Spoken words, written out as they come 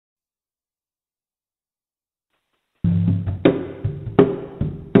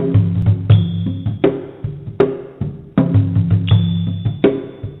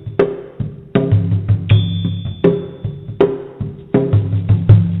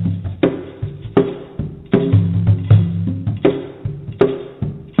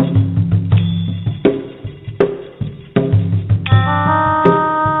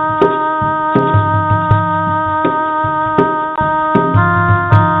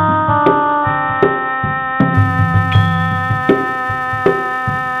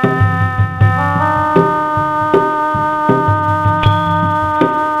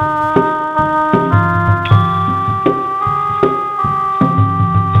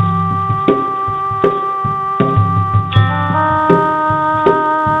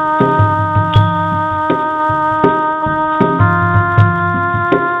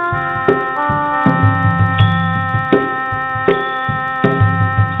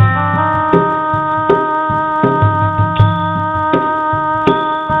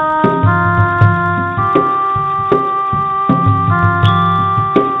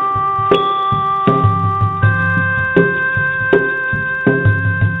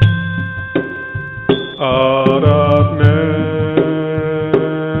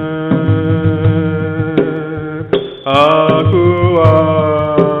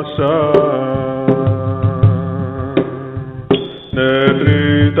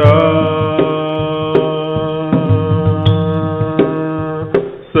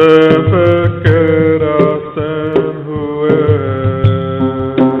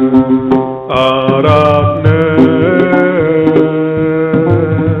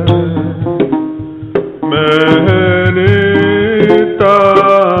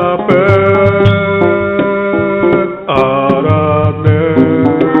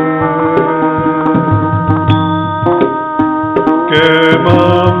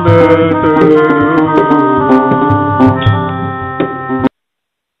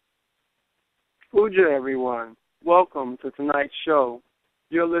Everyone. Welcome to tonight's show.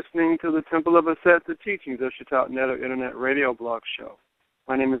 You're listening to the Temple of Aset, the teachings of Shetaut Internet Radio Blog Show.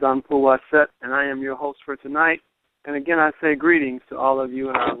 My name is Anpul Waset, and I am your host for tonight. And again, I say greetings to all of you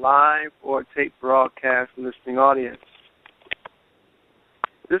in our live or tape broadcast listening audience.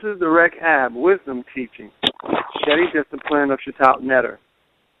 This is the Rec Ab Wisdom Teaching, steady discipline of Shetaut Netter.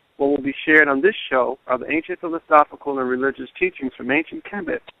 What will be shared on this show are the ancient philosophical and religious teachings from ancient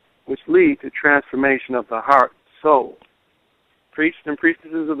Kemet, which lead to transformation of the heart, soul. Priests and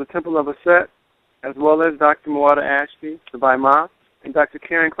priestesses of the Temple of Aset, as well as Dr. Muada Ashby, Sebai Maa, and Dr.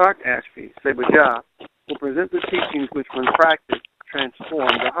 Karen Clark Ashby, Sebai Maa, will present the teachings which, when practiced, transform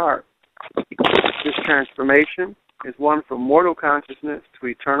the heart. This transformation is one from mortal consciousness to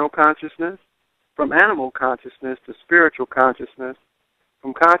eternal consciousness, from animal consciousness to spiritual consciousness,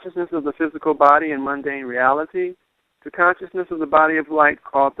 from consciousness of the physical body and mundane reality to consciousness of the body of light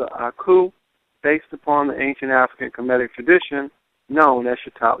called the Aku, based upon the ancient African Kemetic tradition known as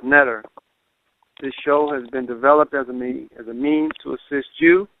Shetaut Netter. This show has been developed as a means to assist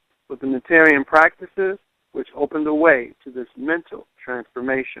you with the Nettarian practices which open the way to this mental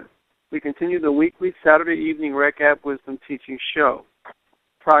transformation. We continue the weekly Saturday evening Recap Wisdom Teaching show.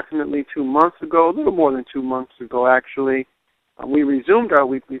 Approximately 2 months ago, a little more than 2 months ago actually, we resumed our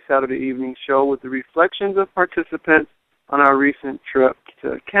weekly Saturday evening show with the reflections of participants on our recent trip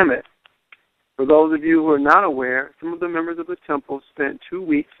to Kemet. For those of you who are not aware, some of the members of the temple spent 2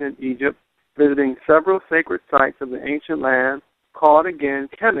 weeks in Egypt visiting several sacred sites of the ancient land called again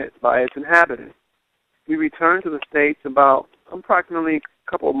Kemet by its inhabitants. We returned to the States about approximately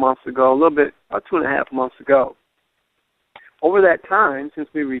a couple of months ago, a little bit, about 2.5 months ago. Over that time, since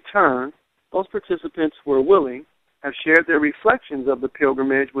we returned, those participants who were willing have shared their reflections of the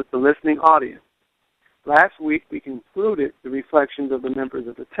pilgrimage with the listening audience. Last week, we concluded the reflections of the members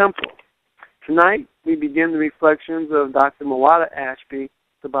of the temple. Tonight, we begin the reflections of Dr. Muada Ashby,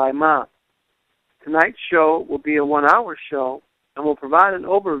 Sebai Maa. Tonight's show will be a 1-hour show and will provide an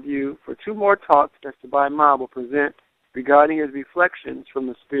overview for 2 more talks that Sebai Maa will present regarding his reflections from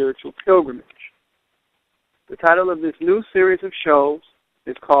the spiritual pilgrimage. The title of this new series of shows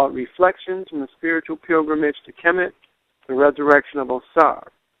is called Reflections from the Spiritual Pilgrimage to Kemet, the Resurrection of Osar.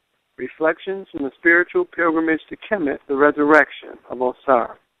 Reflections from the Spiritual Pilgrimage to Kemet, the Resurrection of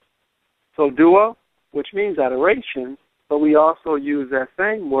Osar. So dua, which means adoration, but we also use that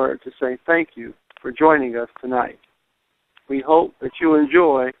same word to say thank you for joining us tonight. We hope that you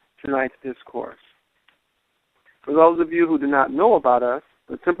enjoy tonight's discourse. For those of you who do not know about us,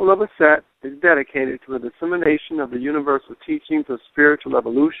 the Temple of Aset is dedicated to the dissemination of the universal teachings of spiritual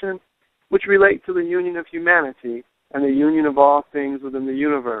evolution, which relate to the union of humanity and the union of all things within the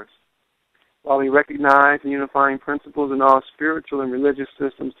universe. While we recognize the unifying principles in all spiritual and religious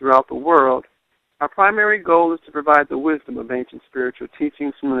systems throughout the world, our primary goal is to provide the wisdom of ancient spiritual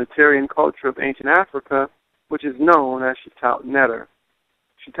teachings from the Nettarian culture of ancient Africa, which is known as Shetaut Netter.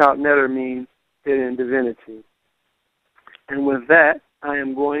 Shetaut Netter means hidden divinity. And with that, I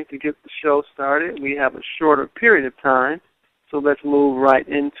am going to get the show started. We have a shorter period of time, so let's move right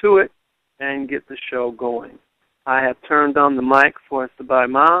into it and get the show going. I have turned on the mic for Sebai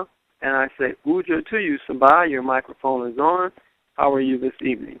Maa, and I say Uja to you, Sebai. Your microphone is on. How are you this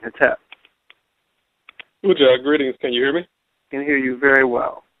evening? Hatep. Uja, greetings. Can you hear me? I can hear you very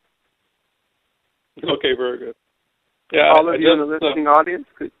well. Okay, very good. Yeah, all of you in the listening audience,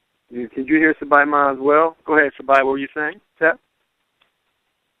 could you hear Sebai Maa as well? Go ahead, Sebai. What were you saying? Hatep?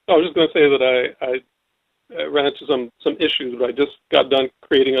 I was just going to say that I ran into some issues, but I just got done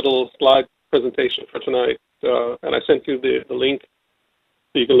creating a little slide presentation for tonight, and I sent you the link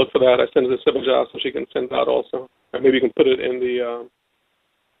so you can look for that. I sent it to Sebai Maa so she can send that also, or maybe you can put it in the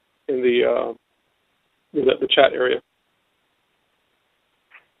chat area.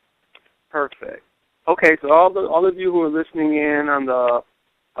 Perfect. Okay, so all of you who are listening in on the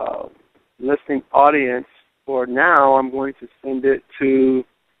listening audience, for now, I'm going to send it to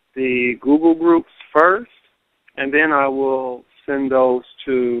the Google groups first, and then I will send those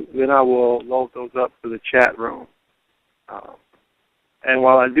to, then I will load those up to the chat room. And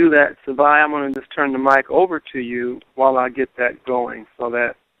while I do that, Sebai, I'm going to just turn the mic over to you while I get that going so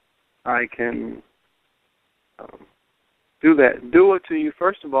that I can do that. Do it to you,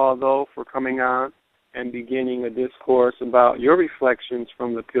 first of all, though, for coming on and beginning a discourse about your reflections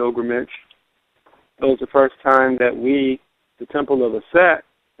from the pilgrimage. It was the first time that we, the Temple of the Set,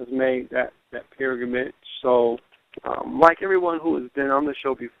 has made that pilgrimage. So, like everyone who has been on the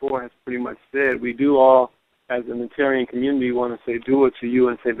show before has pretty much said, we do all, as a Unitarian community, want to say do it to you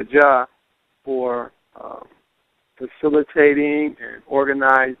and say Baja for facilitating and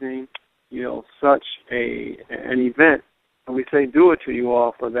organizing, such an event. And we say do it to you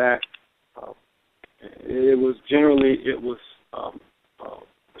all for that. It was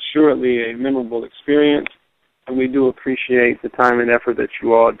assuredly a memorable experience, and we do appreciate the time and effort that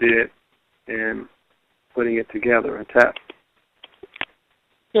you all did in putting it together and tap.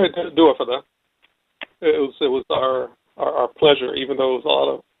 Yeah, do it for that. It was our pleasure, even though it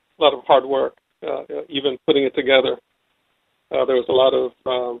was a lot of hard work. Even putting it together, there was a lot of.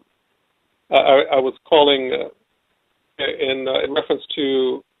 I was calling in reference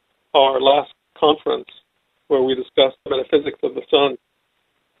to our last conference where we discussed the metaphysics of the sun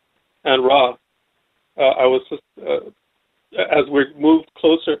and Ra. I was just as we moved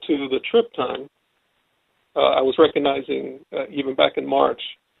closer to the trip time, I was recognizing even back in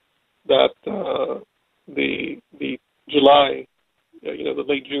March that the July, the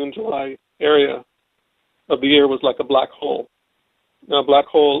late June, July area of the year was like a black hole. Now, a black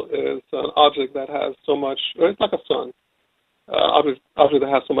hole is an object that has so much, it's like a sun, object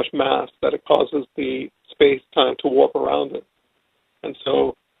that has so much mass that it causes the space-time to warp around it. And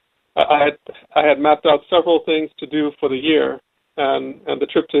so I had mapped out several things to do for the year, and the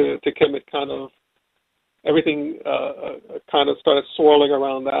trip to Kemet everything kind of started swirling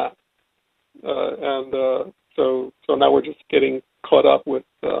around that. So now we're just getting caught up with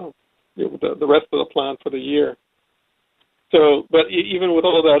the rest of the plan for the year. So, but even with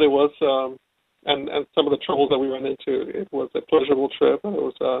all of that, it was, and some of the troubles that we ran into, it was a pleasurable trip, and it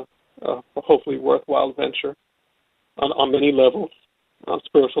was a hopefully worthwhile venture on many levels, on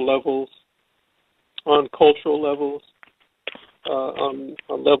spiritual levels, on cultural levels, on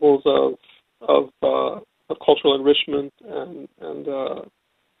levels of cultural enrichment and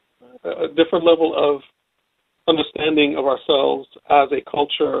a different level of understanding of ourselves as a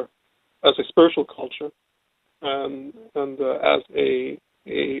culture, as a spiritual culture, and as a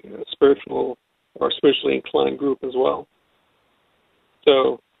spiritual or spiritually inclined group as well.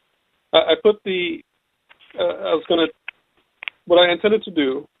 So I put what I intended to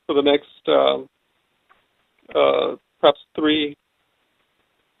do for the next perhaps 3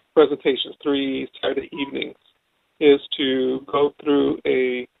 presentations, 3 Saturday evenings, is to go through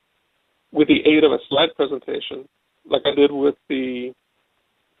with the aid of a slide presentation, like I did with the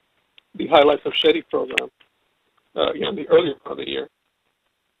Highlights of Shetaut program, in the earlier part of the year,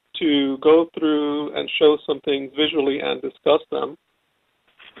 to go through and show some things visually and discuss them,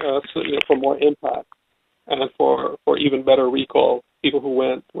 for more impact and for even better recall. People who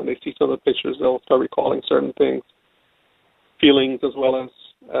went, when they see some of the pictures, they'll start recalling certain things, feelings as well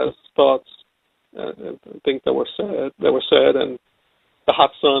as thoughts and things that were said, and the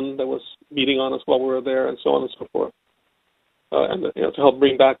hot sun that was beating on us while we were there, and so on and so forth, and to help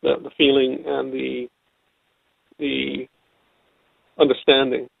bring back the feeling and the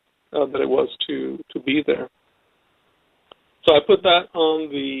understanding that it was to be there. So I put that on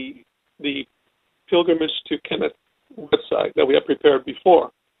the Pilgrimage to Kemet website that we had prepared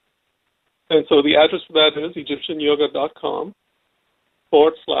before. And so the address for that is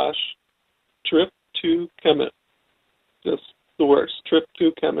EgyptianYoga.com/trip to Kemet. Just the words, trip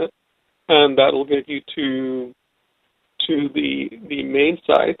to Kemet. And that will get you to the main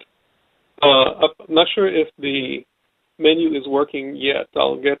site. I'm not sure if the menu is working yet.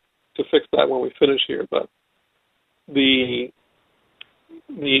 I'll get to fix that when we finish here. But the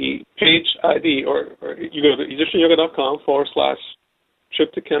page ID, or you go to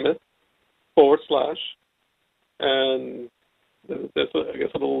EgyptianYoga.com/trip to Kemet / and that's I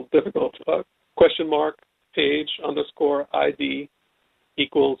guess a little difficult, !page _ID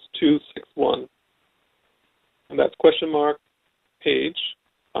equals 261. And that's !page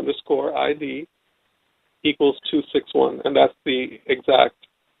 _ID equals 261. And that's the exact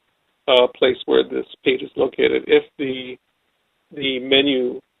place where this page is located. If the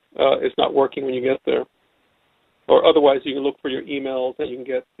menu is not working when you get there, or otherwise you can look for your emails and you can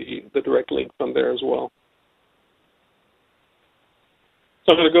get the direct link from there as well.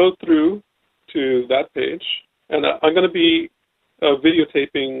 So I'm going to go through to that page, and I'm going to be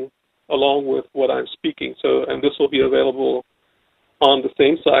videotaping along with what I'm speaking. So, and this will be available on the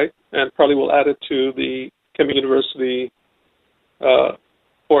same site, and probably will add it to the Kemet University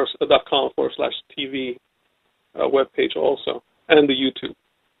 .com/TV webpage also, and the YouTube.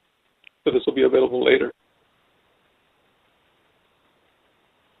 So this will be available later.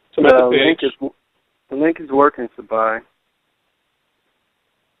 So the link is working, Sebai.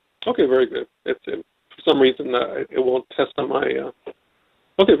 Okay, very good. For some reason it won't test on my.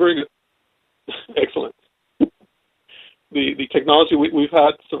 Okay, very good. Excellent. The technology we've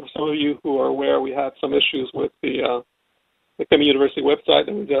had. So for some of you who are aware, we had some issues with the Kemet University website,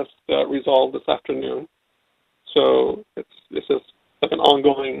 and we just resolved this afternoon. So it's just like an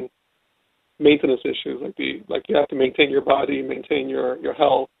ongoing maintenance issue. Like you have to maintain your body, maintain your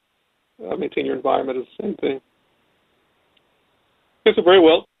health, maintain your environment is the same thing. Okay, so very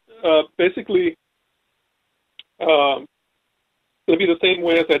well. Basically, it'll be the same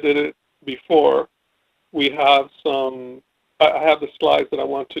way as I did it before. We have I have the slides that I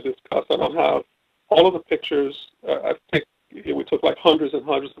want to discuss. I don't have all of the pictures. We took like hundreds and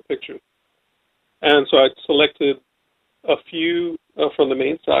hundreds of pictures. And so I selected a few from the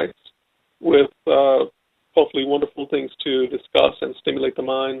main sites with hopefully wonderful things to discuss and stimulate the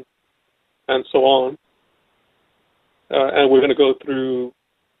mind and so on. And we're going to go through,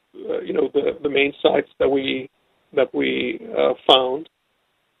 the main sites that we found.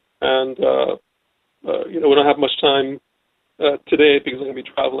 And, we don't have much time today because I'm going to be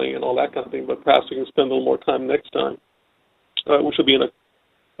traveling and all that kind of thing, but perhaps we can spend a little more time next time, which will be in a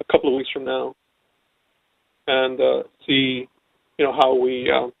couple of weeks from now, and see, how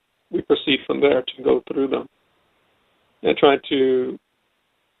we proceed from there to go through them. And trying to,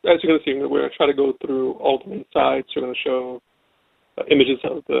 as you're going to see, we're going to try to go through all the main sites. We're going to show images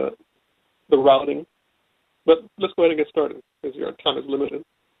of the routing. But let's go ahead and get started because your time is limited.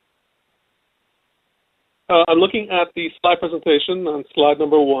 I'm looking at the slide presentation on slide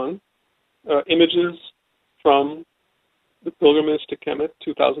number 1, images from the Pilgrimage to Kemet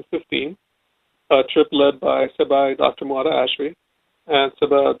 2015, a trip led by Sebai Dr. Muada Ashby and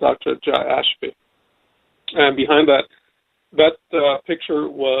Sebai Dr. Jai Ashby. And behind that picture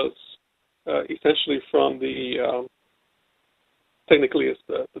was essentially from technically it's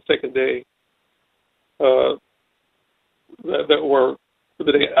the second day, that were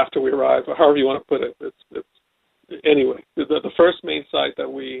the day after we arrived, or however you want to put it. Anyway, the first main site that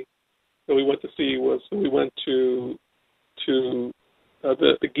we went to see was we went to the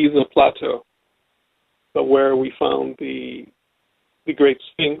Giza Plateau, where we found the Great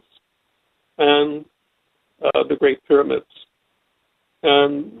Sphinx and the Great Pyramids.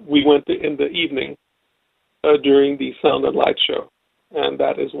 And we went in the evening during the Sound and Light show, and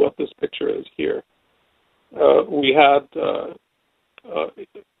that is what this picture is here. We had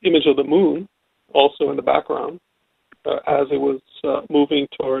image of the moon also in the background as it was moving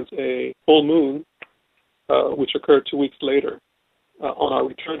towards a full moon, which occurred 2 weeks later on our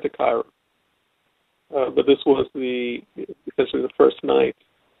return to Cairo. But this was essentially the first night,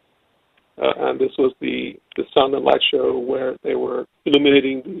 and this was the Sound and Light show where they were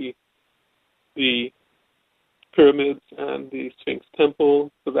illuminating the pyramids and the Sphinx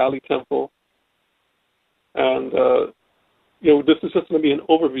Temple, the Valley Temple, and this is just going to be an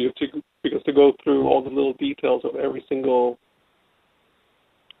overview because to go through all the little details of every single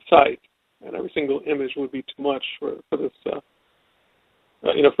site and every single image would be too much for this.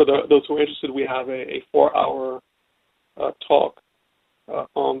 For those who are interested, we have a 4-hour talk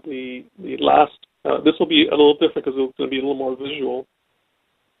on the last. This will be a little different because it's going to be a little more visual,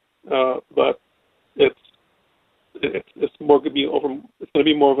 but it's more going to be It's going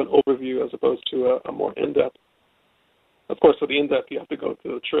to be more of an overview as opposed to a more in-depth. Of course, for the in-depth, you have to go to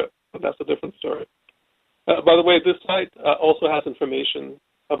the trip, but that's a different story. By the way, this site also has information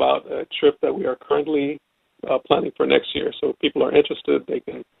about a trip that we are currently planning for next year. So if people are interested, they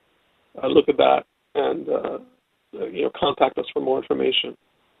can look at that and contact us for more information.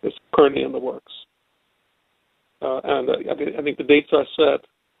 It's currently in the works. And I think the dates are set,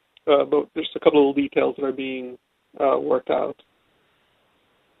 but there's a couple of little details that are being worked out.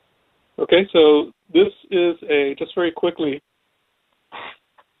 Okay, so this is just very quickly,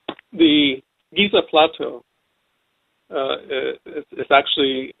 the Giza Plateau is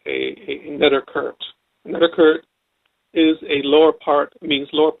actually a Netherkurt. Netherkurt is means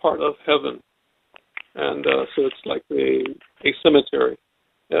lower part of heaven. And so it's like a cemetery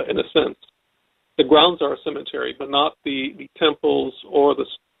in a sense. The grounds are a cemetery, but not the temples or the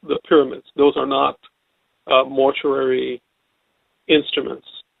pyramids. Those are not mortuary instruments.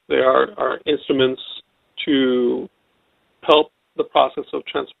 They are instruments to help the process of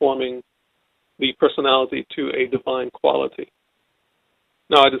transforming the personality to a divine quality.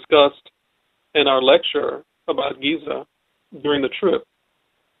 Now, I discussed in our lecture about Giza during the trip,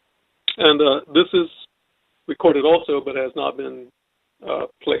 and this is recorded also, but has not been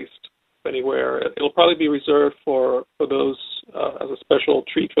placed anywhere. It'll probably be reserved for those as a special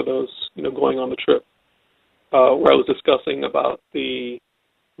treat for those going on the trip, where I was discussing about the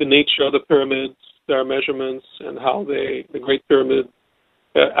nature of the pyramids, their measurements, and how the Great Pyramid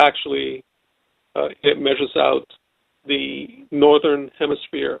actually it measures out the northern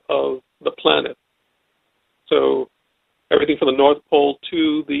hemisphere of the planet. So everything from the North Pole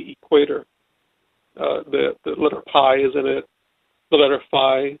to the equator. The letter pi is in it. The letter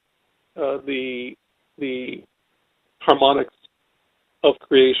phi, the harmonics of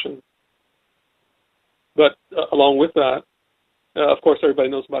creation. But along with that, of course, everybody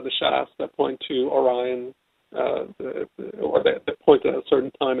knows about the shafts that point to Orion, or that point at a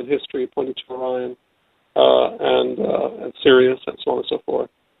certain time in history pointing to Orion, and Sirius, and so on and so forth.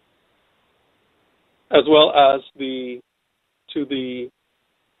 As well as we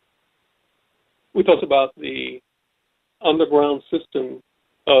talked about the underground system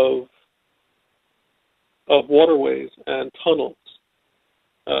of waterways and tunnels,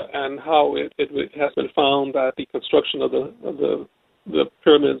 and how it has been found that the construction of the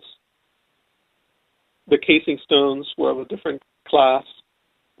pyramids, the casing stones were of a different class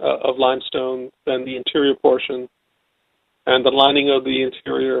of limestone than the interior portion, and the lining of the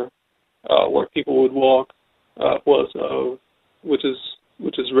interior where people would walk was of which is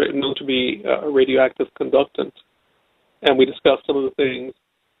known to be a radioactive conductant. And we discussed some of the things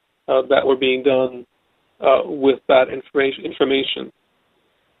that were being done with that information.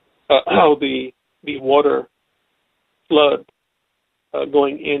 How the water flood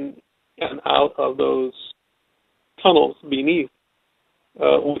going in and out of those tunnels beneath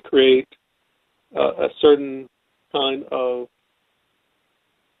would create a certain kind of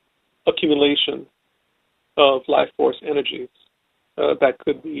accumulation of life force energies that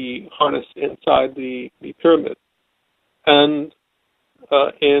could be harnessed inside the pyramid. And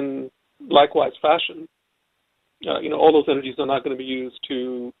in likewise fashion, all those energies are not going to be used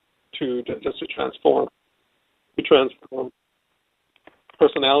to transform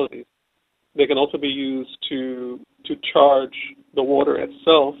personalities. They can also be used to charge the water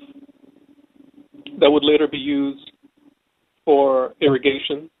itself, that would later be used for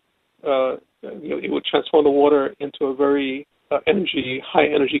irrigation. It would transform the water into a very high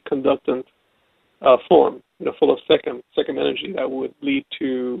energy conductant form, full of second energy that would lead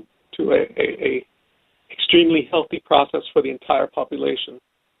to a extremely healthy process for the entire population.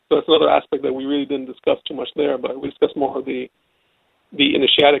 So that's another aspect that we really didn't discuss too much there, but we discussed more of the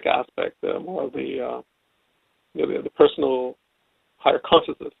initiatic aspect, more of the personal higher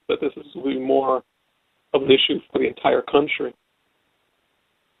consciousness. But this is really more of an issue for the entire country.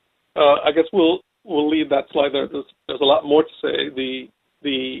 I guess we'll leave that slide there. There's a lot more to say.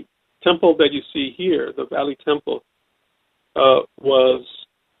 The temple that you see here, the Valley Temple,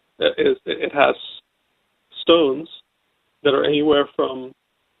 it has stones that are anywhere from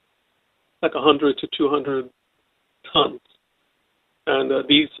like 100 to 200 tons, and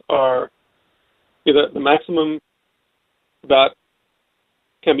these are the maximum that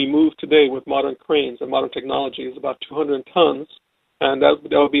can be moved today with modern cranes and modern technology is about 200 tons, and that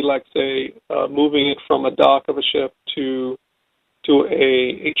would be like, say, moving it from a dock of a ship to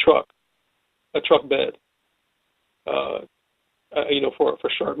a truck bed, for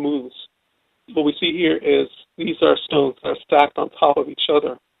short moves. What we see here is these are stones that are stacked on top of each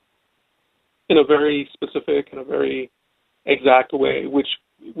other in a very specific and a very exact way, which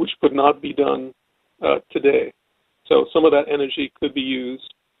could not be done today. So some of that energy could be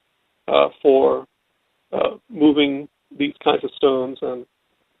used for moving these kinds of stones and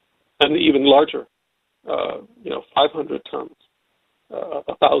even larger, 500 tons,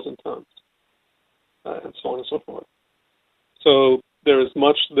 1,000 tons, and so on and so forth. So there is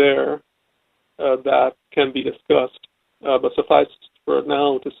much there that can be discussed, but suffice for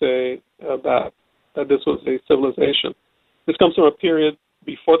now to say that this was a civilization. This comes from a period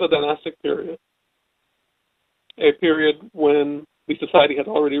before the dynastic period, a period when the society had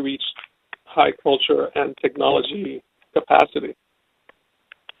already reached high culture and technology capacity.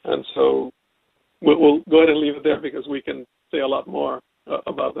 And so we'll go ahead and leave it there because we can say a lot more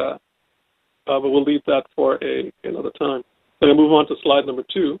about that. But we'll leave that for another time. I'm going to move on to slide number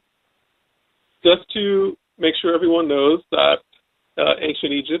 2. Just to make sure everyone knows that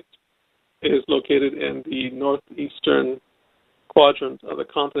ancient Egypt is located in the northeastern quadrant of the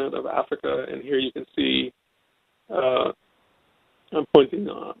continent of Africa. And here you can see, I'm pointing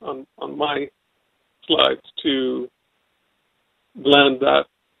on my slides to land that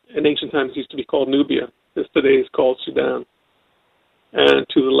in ancient times used to be called Nubia. This today is called Sudan. And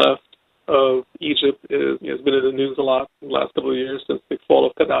to the left of Egypt has been in the news a lot in the last couple of years since the fall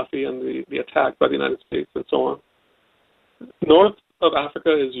of Gaddafi and the attack by the United States and so on. North of Africa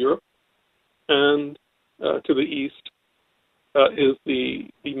is Europe, and to the east is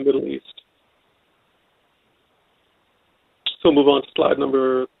the Middle East. So move on to slide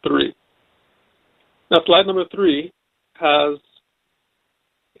number 3. Now, slide number 3 has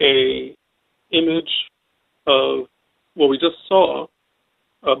a image of what we just saw,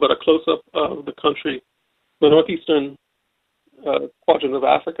 but a close-up of the country, the northeastern quadrant of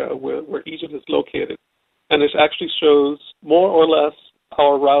Africa, where Egypt is located. And it actually shows more or less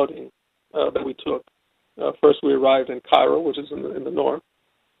our routing that we took. First, we arrived in Cairo, which is in the north,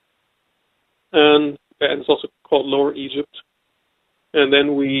 and it's also called Lower Egypt. And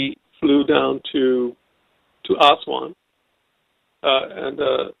then we flew down to Aswan, and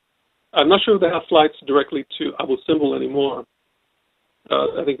I'm not sure if they have flights directly to Abu Simbel anymore.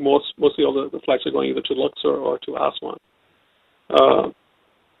 I think mostly all the flights are going either to Luxor or to Aswan.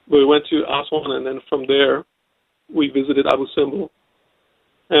 We went to Aswan, and then from there we visited Abu Simbel,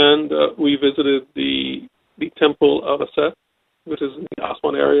 and we visited the temple of Aset, which is in the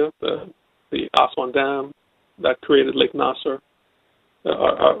Aswan area, the Aswan Dam that created Lake Nasser,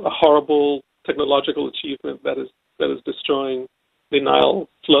 a horrible technological achievement that is destroying the Nile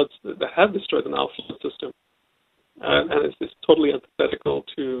floods, that have destroyed the Nile flood system, and it's totally antithetical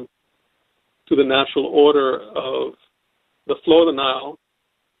to the natural order of the flow of the Nile,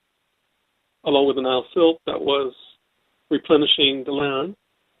 along with the Nile silt that was replenishing the land,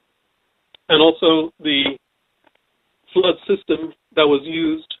 and also the flood system that was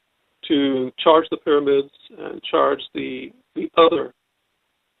used to charge the pyramids and charge the other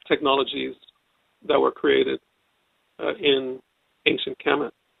technologies that were created in ancient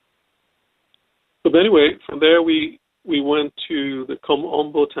Kemet. But anyway, from there we went to the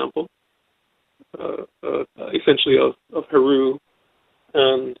Kom-Ombo temple, essentially of Heru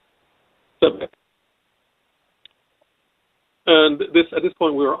and Sebai. And at this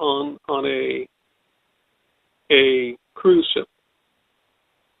point we were on a cruise ship.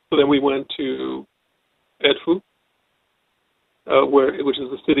 So then we went to Edfu, which is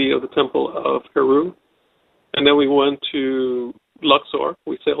the city of the temple of Heru, and then we went to Luxor.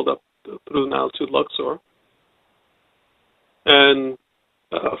 We sailed up through the Nile to Luxor, and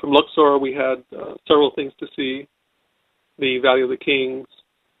from Luxor we had several things to see: the Valley of the Kings,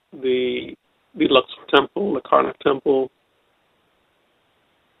 the Luxor Temple, the Karnak Temple,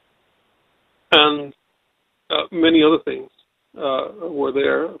 and many other things were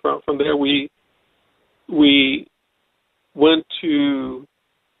there. From there we went to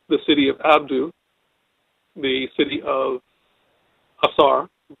the city of Abdu, the city of Asar,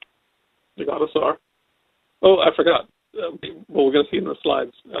 the god Asar. Oh, I forgot. Well, we're going to see in the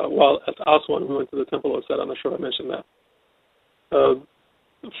slides. While at Aswan, we went to the temple of Set. I'm not sure if I mentioned that.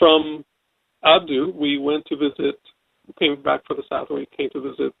 From Abdu, we came back for the south, and we came to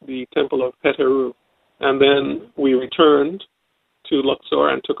visit the temple of Het Heru. And then we returned to Luxor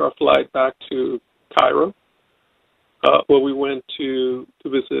and took our flight back to Cairo, where we went to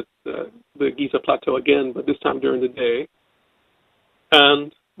visit the Giza Plateau again, but this time during the day.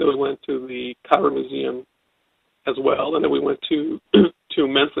 And then we went to the Cairo Museum as well, and then we went to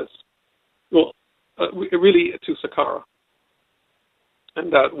Memphis. Well, really to Saqqara,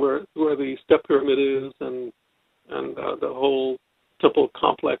 and that where the Step Pyramid is, and the whole temple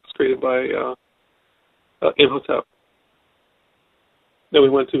complex created by Imhotep. Then we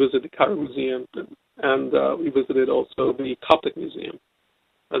went to visit the Cairo Museum, and we visited also the Coptic Museum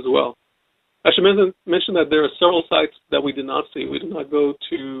as well. I should mention that there are several sites that we did not see. We did not go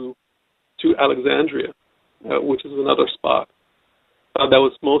to Alexandria, which is another spot that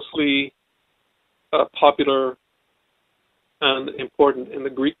was mostly popular and important in the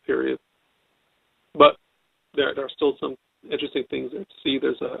Greek period. But there are still some interesting things there to see.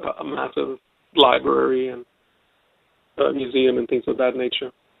 There's a massive library and museum and things of that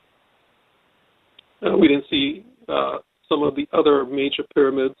nature. We didn't see some of the other major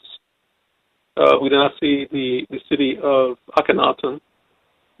pyramids. We did not see the city of Akhenaten.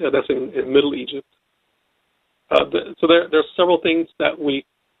 That's in Middle Egypt. So there are several things that we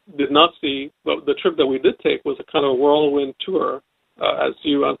did not see, but the trip that we did take was a kind of whirlwind tour, as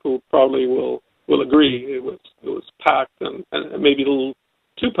you, Anpu, probably will agree. It was packed and maybe a little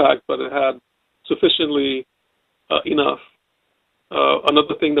too packed, but it had sufficiently enough.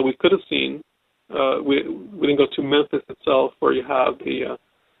 Another thing that we could have seen, we didn't go to Memphis itself, where you have the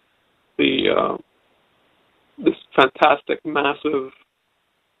this fantastic, massive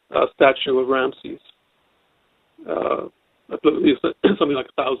statue of Ramses. I believe it's something like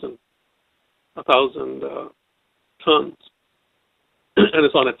 1,000 tons, and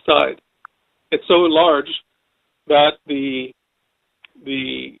it's on its side. It's so large that the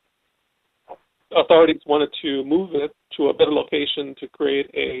authorities wanted to move it to a better location to create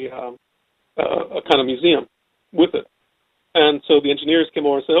a kind of museum with it. And so the engineers came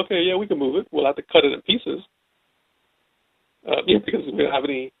over and said, okay, yeah, we can move it. We'll have to cut it in pieces, because we don't have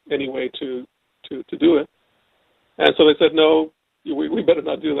any way to do it. And so they said, no, we better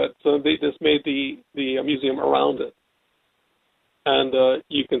not do that. So they just made the museum around it. And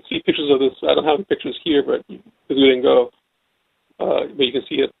you can see pictures of this. I don't have the pictures here, but because we didn't go, but you can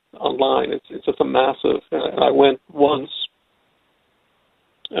see it online. It's just a massive. And I went once,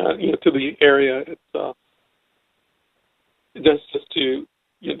 to the area. It's just to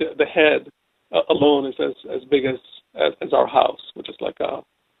the head alone is as big as our house, which is like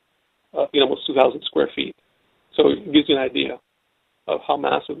almost 2,000 square feet. So it gives you an idea of how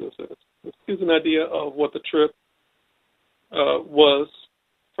massive this is. It gives you an idea of what the trip was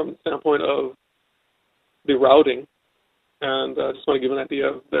from the standpoint of the routing. And I just want to give an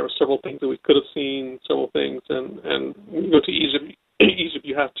idea. There were several things that we could have seen, several things. And when you go to Egypt,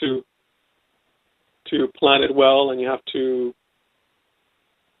 you have to plan it well, and you have to,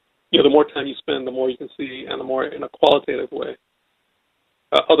 the more time you spend, the more you can see, and the more in a qualitative way.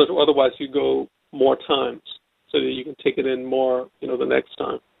 Otherwise, you go more times so that you can take it in more, the next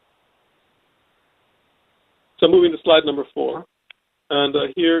time. So moving to slide number 4, and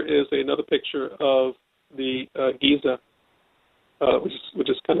here is another picture of the Giza, which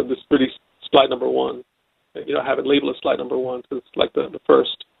is kind of this pretty slide number 1. I have it labeled as slide number 1 because it's like the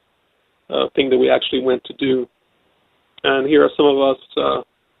first thing that we actually went to do. And here are some of us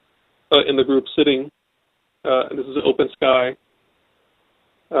in the group sitting, and this is an open sky,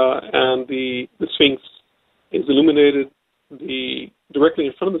 and the Sphinx is illuminated. Directly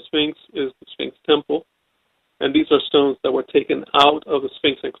in front of the Sphinx is the Sphinx temple, and these are stones that were taken out of the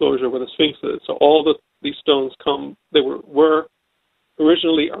Sphinx enclosure where the Sphinx is. So all these stones they were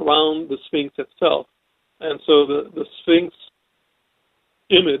originally around the Sphinx itself, and so the Sphinx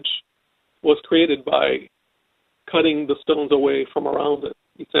image was created by cutting the stones away from around it,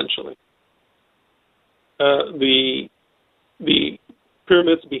 essentially. The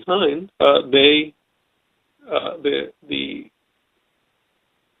pyramids behind, they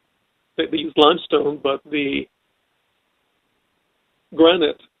use limestone, but the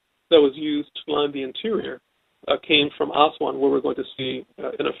granite that was used to line the interior came from Aswan, where we're going to see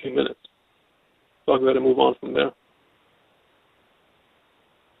in a few minutes. So I'll go ahead and move on from there.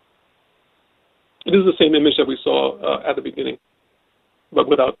 This is the same image that we saw at the beginning, but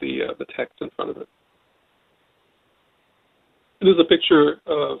without the text in front of it. This is a picture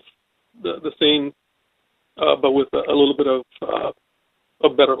of the same, but with a little bit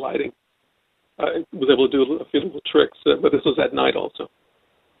of better lighting. I was able to do a few little tricks, but this was at night also.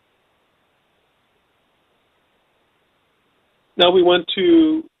 Now we went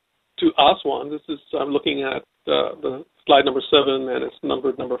to Aswan. I'm looking at the slide number 7, and it's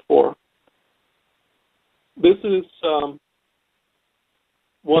numbered number 4. This is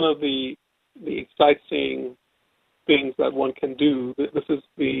one of the sightseeing things that one can do. This is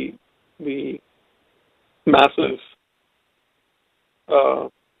the massive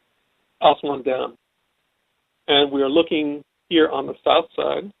Aswan Dam. And we are looking here on the south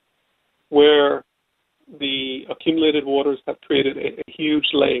side where the accumulated waters have created a huge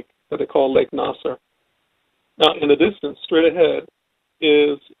lake that they call Lake Nasser. Now, in the distance, straight ahead,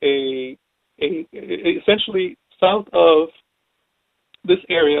 is essentially south of this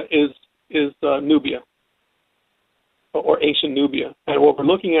area is Nubia, or ancient Nubia. And what we're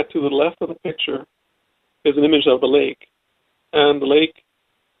looking at to the left of the picture is an image of the lake. And the lake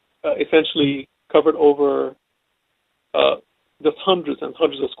essentially covered over just hundreds and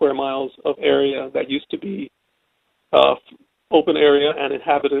hundreds of square miles of area that used to be open area and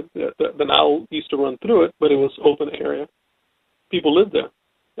inhabited. The Nile used to run through it, but it was open area. People lived there,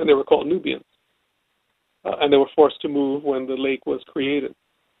 and they were called Nubians. And they were forced to move when the lake was created.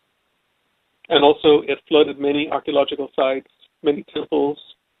 And also it flooded many archaeological sites, many temples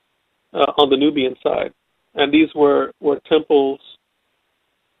on the Nubian side. And these were temples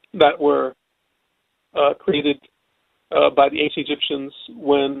that were created by the ancient Egyptians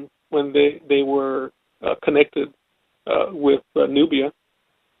when they were connected with Nubia.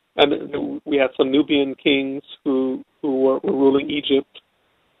 And we had some Nubian kings who were ruling Egypt,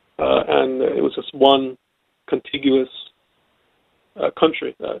 and it was just one contiguous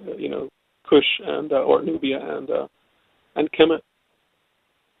country, Kush and or Nubia and Kemet.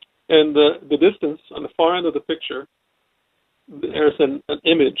 And the distance on the far end of the picture, there's an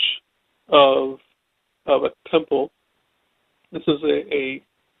image of a temple. This is a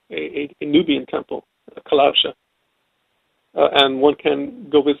Nubian temple, a Kalabsha. And one can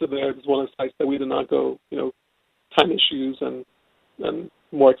go visit there. It's one of the sites that we did not go, time issues and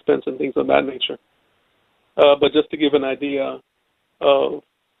more expense and things of that nature. But just to give an idea of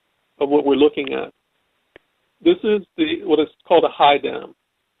what we're looking at, this is what is called a high dam.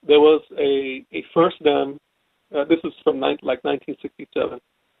 There was a first dam. This is from 1967.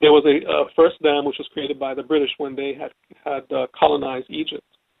 There was a first dam which was created by the British when they had colonized Egypt,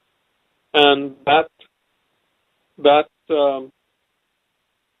 and that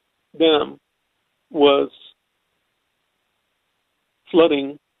dam was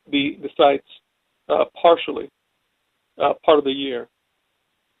flooding the sites partially, part of the year,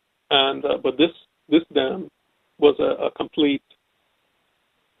 and but this dam was a complete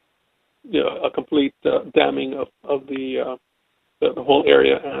damming of the whole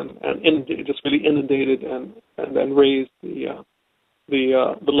area and inundated, just really inundated and then raised the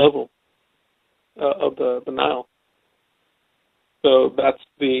level of the Nile. So that's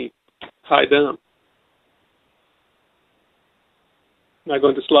the high dam. Now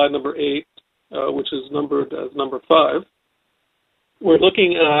going to slide number 8, which is numbered as number 5. We're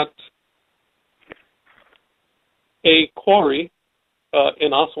looking at a quarry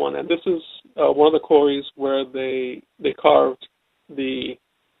in Aswan, and this is one of the quarries where they carved the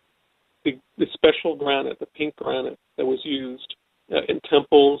special granite, the pink granite that was used in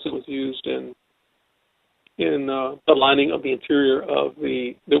temples. It was used in the lining of the interior of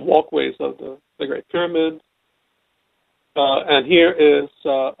the walkways of the Great Pyramid. And here is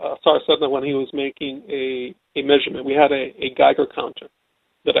Saraswati when he was making a measurement. We had a Geiger counter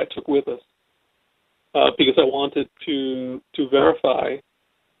that I took with us because I wanted to verify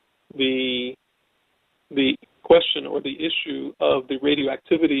the question or the issue of the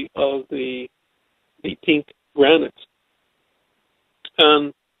radioactivity of the pink granite.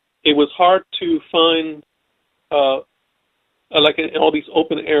 And it was hard to find, like in all these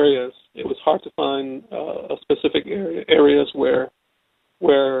open areas, it was hard to find a specific areas where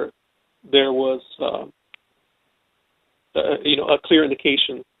there was a clear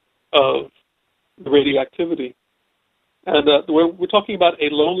indication of the radioactivity. And we're talking about a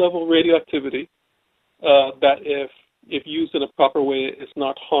low-level radioactivity that, if used in a proper way, is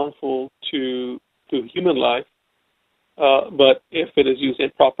not harmful to human life. But if it is used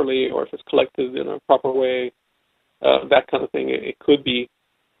improperly or if it's collected in a proper way, that kind of thing, it could be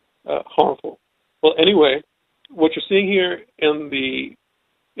harmful. Well, anyway, what you're seeing here in the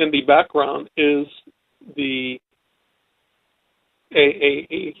background is a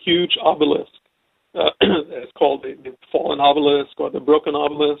huge obelisk. It's called the fallen obelisk or the broken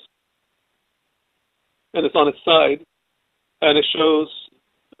obelisk, and it's on its side, and it shows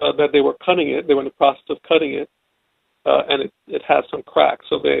that they were cutting it. They were in the process of cutting it, and it has some cracks.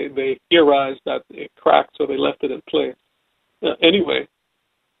 So they theorized that it cracked, so they left it in place. Anyway,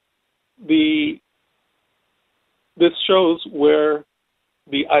 this shows where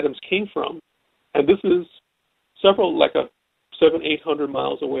the items came from, and this is several, like 700-800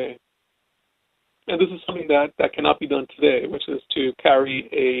 miles away. And this is something that cannot be done today, which is to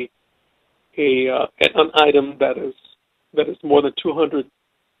carry an item that is more than 200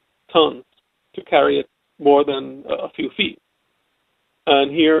 tons, to carry it more than a few feet.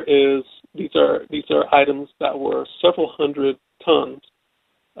 And these are items that were several hundred tons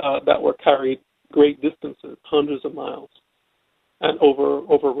that were carried great distances, hundreds of miles, and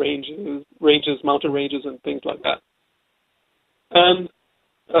over ranges, mountain ranges, and things like that. And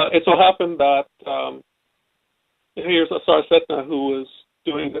it so happened that here's Asar Setna, who was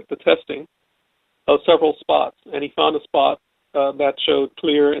doing the testing of several spots, and he found a spot that showed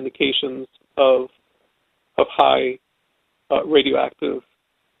clear indications of high radioactive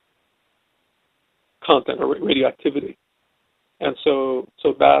content or radioactivity, and so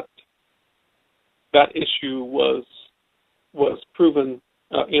that issue was proven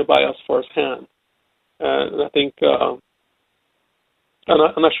by us firsthand, and I think.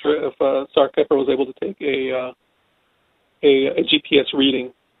 I'm not sure if Sar Kepper was able to take a GPS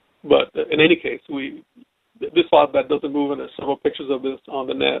reading, but in any case, this spot that doesn't move, and there's several pictures of this on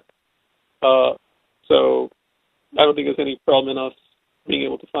the net. So I don't think there's any problem in us being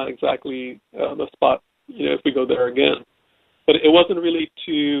able to find exactly the spot, if we go there again. But it wasn't really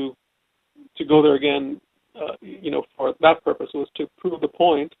to go there again, for that purpose. It was to prove the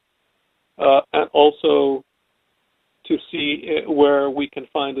point, and also to see where we can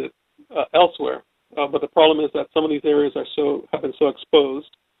find it elsewhere. But the problem is that some of these areas have been so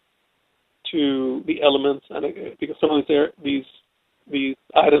exposed to the elements, and because some of these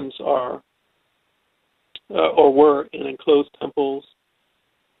items are or were in enclosed temples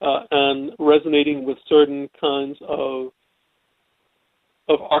and resonating with certain kinds of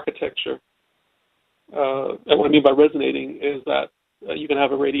architecture. And what I mean by resonating is that you can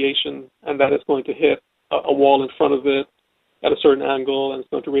have a radiation, and that is going to hit a wall in front of it at a certain angle, and it's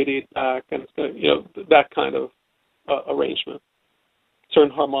going to radiate back, and it's going to, that kind of arrangement. Certain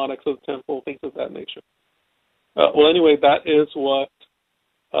harmonics of the temple, things of that nature. Well, anyway, that is what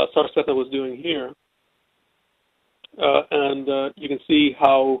Saraseta was doing here. And you can see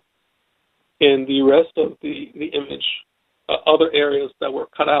how in the rest of the image, other areas that were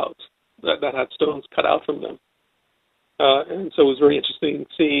cut out, that had stones cut out from them. And so it was very interesting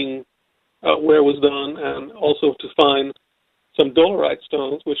seeing where it was done, and also to find some dolerite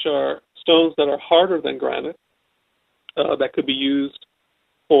stones, which are stones that are harder than granite, that could be used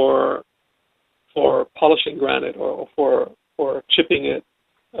for polishing granite or for chipping it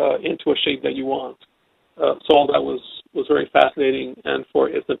into a shape that you want. So all that was very fascinating, and for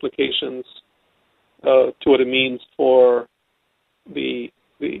its implications to what it means for the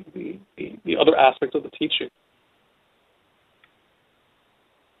other aspects of the teaching.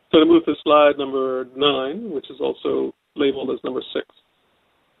 So to move to slide number 9, which is also labeled as number 6.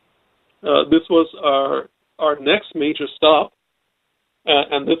 This was our next major stop,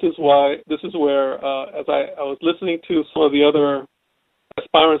 and this is where as I was listening to some of the other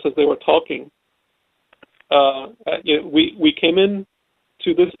aspirants as they were talking, we came in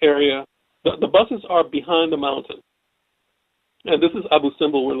to this area. The buses are behind the mountain, and this is Abu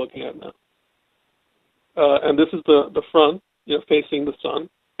Simbel we're looking at now. And this is the front, facing the sun,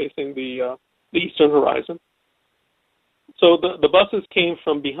 facing the eastern horizon. So the buses came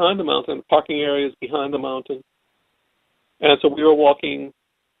from behind the mountain, the parking areas behind the mountain. And so we were walking,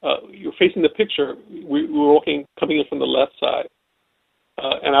 you're facing the picture, we were walking, coming in from the left side.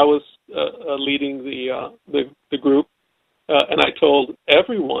 And I was leading the group, and I told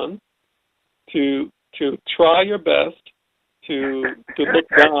everyone to try your best to look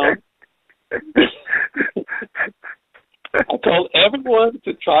down. I told everyone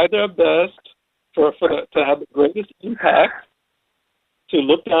to try their best to have the greatest impact, to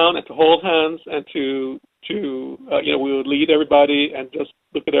look down and to hold hands, and to we would lead everybody and just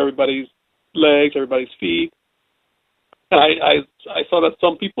look at everybody's legs, everybody's feet. And I saw that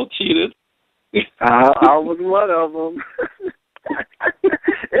some people cheated. I was one of them.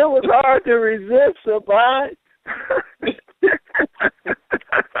 It was hard to resist, Sebai.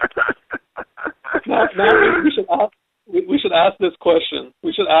 Now we should ask this question.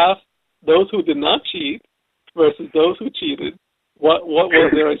 We should ask those who did not cheat versus those who cheated, what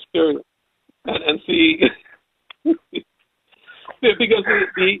was their experience, and see, because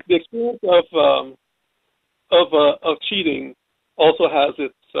the experience of cheating also has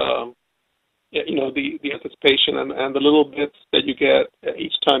its the anticipation and the little bits that you get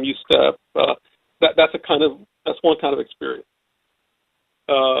each time you step. That's one kind of experience.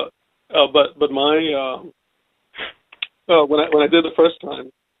 But my when I did the first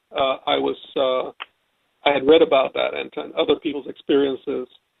time, I had read about that and other people's experiences,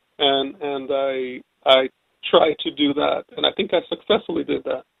 and I tried to do that, and I think I successfully did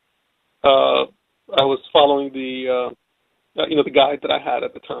that. I was following the guide that I had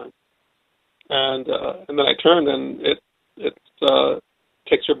at the time, and then I turned, and it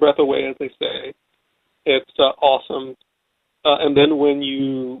takes your breath away, as they say. It's awesome, and then when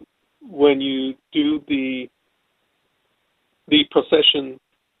you do the procession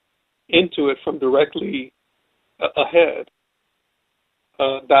into it from directly ahead,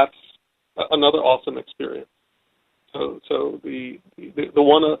 that's another awesome experience. So the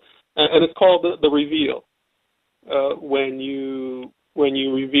one, and it's called the reveal. When you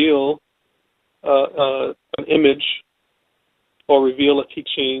reveal an image, or reveal a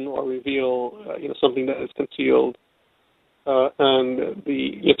teaching, or reveal something that is concealed, and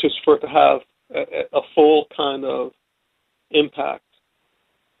just for it to have a full kind of impact,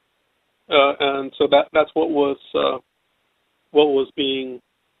 and so that's what was being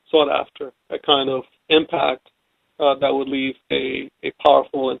sought after, a kind of impact that would leave a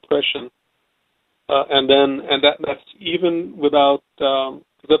powerful impression, and that's even without,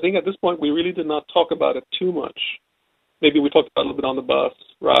 because I think at this point we really did not talk about it too much. Maybe we talked about it a little bit on the bus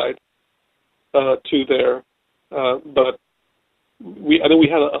ride to there, but I think we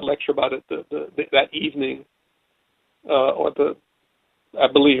had a lecture about it that evening, or I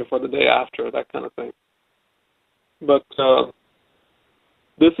believe, or the day after, that kind of thing. But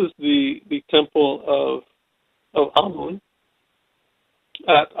This is the temple of Amun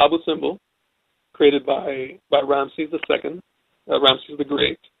at Abu Simbel, created by Ramses II, Ramses the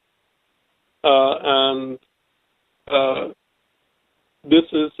Great. And this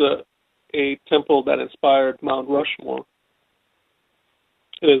is a temple that inspired Mount Rushmore.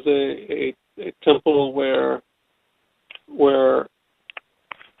 It is a temple where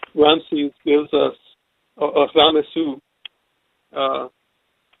Ramses gives us, or Ramesu,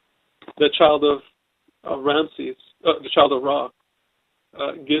 the child of Ramses, the child of Ra,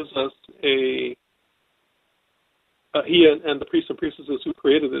 gives us he and the priests and priestesses who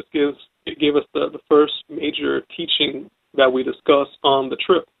created this gave us the first major teaching that we discuss on the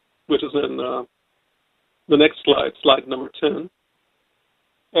trip, which is in the next slide number 10,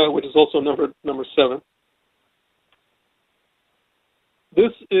 which is also number 7.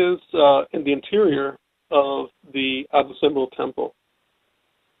 This is in the interior of the Abu Simbel temple.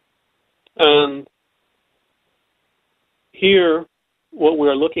 And here, what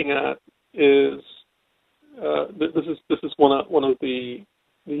we're looking at is this is one of the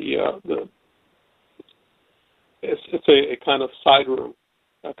it's a kind of side room,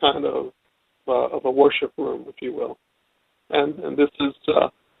 a kind of a worship room, if you will, and this is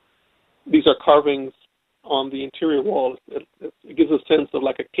these are carvings on the interior wall. It gives a sense of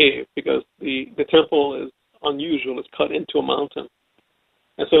like a cave, because the temple is unusual. It's cut into a mountain,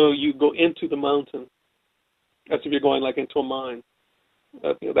 and so you go into the mountain as if you're going like into a mine,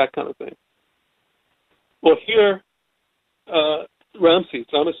 that kind of thing. Well, here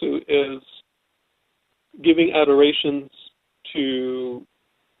Ramesu is giving adorations to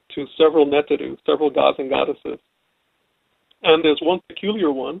several Neteru, several gods and goddesses, and there's one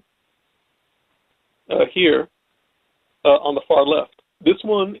peculiar one here on the far left. This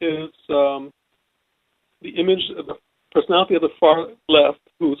one is the image, the personality of the far left,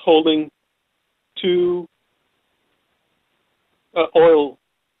 who's holding 2 oil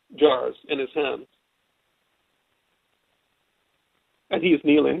jars in his hands, and he is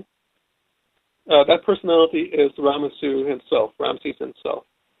kneeling. That personality is Ramesu himself, Ramses himself.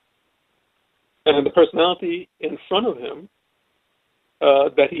 And the personality in front of him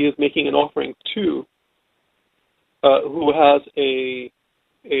that he is making an offering to, who has a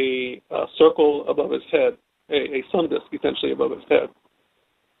circle above his head, a sun disk essentially above his head,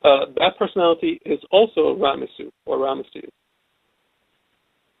 that personality is also Ramesu or Ramesses.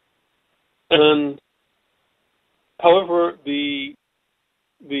 And however, the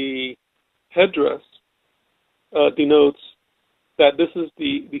headdress denotes that this is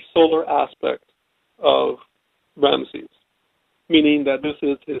the solar aspect of Ramses, meaning that this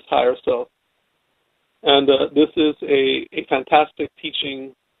is his higher self. And this is a fantastic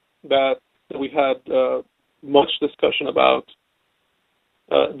teaching that we had much discussion about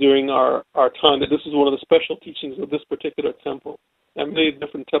during our time, that this is one of the special teachings of this particular temple. And many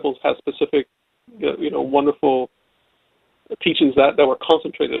different temples have specific, wonderful teachings that were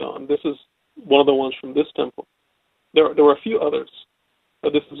concentrated on. This is one of the ones from this temple. There were a few others,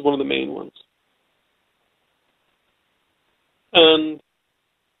 but this is one of the main ones. And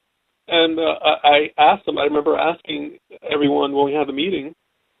I asked them, I remember asking everyone when we had the meeting,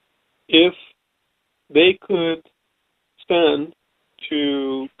 if they could stand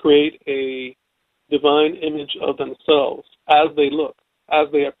to create a divine image of themselves as they look, as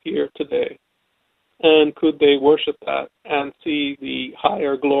they appear today, and could they worship that and see the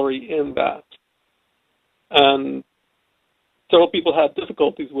higher glory in that. And several people had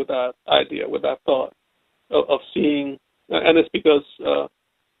difficulties with that idea, with that thought of seeing, and it's because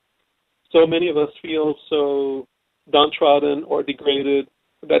so many of us feel so downtrodden or degraded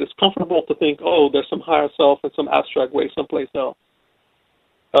that it's comfortable to think, oh, there's some higher self in some abstract way someplace else.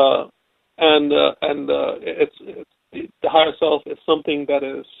 It's the higher self is something that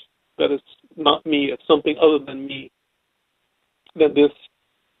is not me. It's something other than me. That this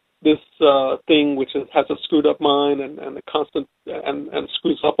thing which has a screwed up mind and a constant and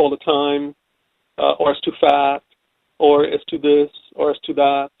screws up all the time, or it's too fat, or it's to this, or it's to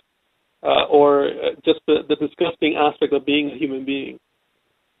that, or just the disgusting aspect of being a human being.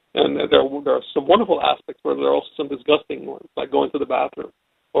 And there are some wonderful aspects, but there are also some disgusting ones, like going to the bathroom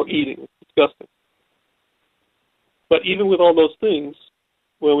or eating. It's disgusting. But even with all those things,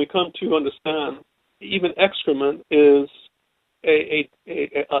 when we come to understand, even excrement is a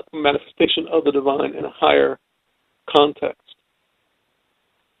manifestation of the divine in a higher context.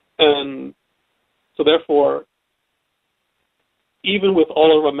 And so therefore, even with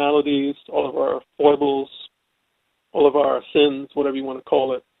all of our maladies, all of our foibles, all of our sins, whatever you want to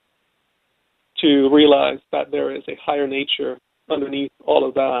call it, to realize that there is a higher nature underneath all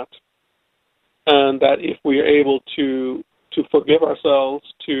of that, and that if we are able to forgive ourselves,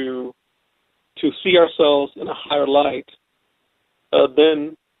 to see ourselves in a higher light,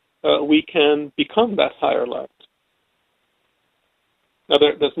 then we can become that higher light. Now,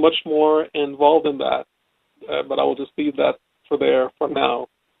 there's much more involved in that, but I will just leave that for now.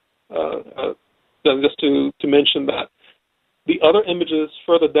 Just to mention that the other images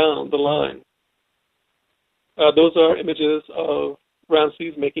further down the line, those are images of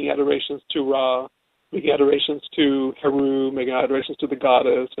Ramses making adorations to Ra, making adorations to Heru, making adorations to the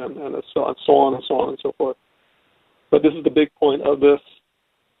goddess, and so on and so forth. But this is the big point of this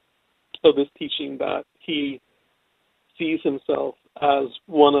teaching, that he sees himself as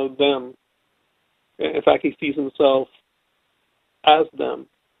one of them. In fact, he sees himself as them,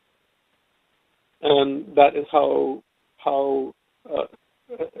 and that is how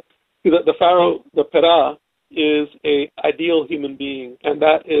the pharaoh, the Pera, is a ideal human being, and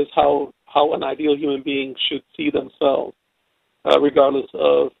that is how an ideal human being should see themselves, regardless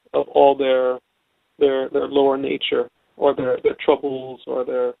of all their lower nature or their troubles or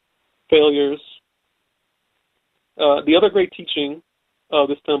their failures. The other great teaching of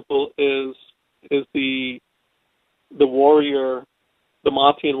this temple is the warrior, the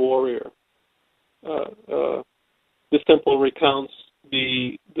Matian warrior. This temple recounts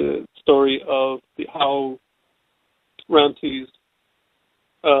the story of how Ramses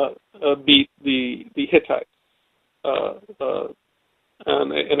beat the Hittites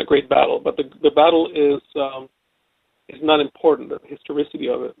in a great battle. But the battle is not important. The historicity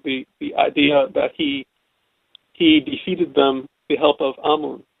of it, the idea that he defeated them with the help of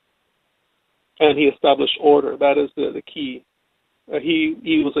Amun, and he established order. That is the key.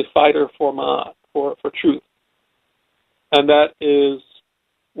 He was a fighter for Ma, for truth, and that is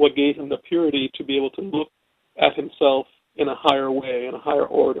what gave him the purity to be able to look at himself in a higher way, in a higher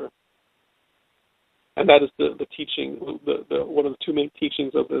order. And that is the teaching, one of the two main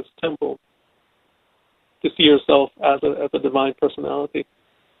teachings of this temple, to see yourself as a divine personality,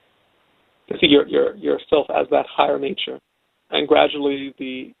 to see yourself as that higher nature. And gradually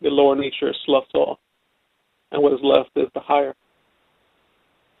the lower nature sloughs off, and what is left is the higher.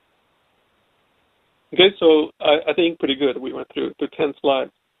 Okay, so I think pretty good. We went through 10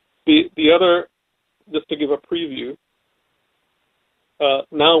 slides. The other, just to give a preview,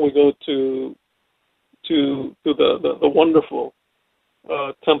 now we go to the wonderful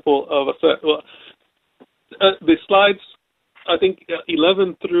temple of Aset. Well, the slides, I think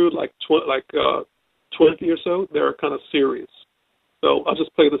 11 through 20 or so, they're kind of series. So I'll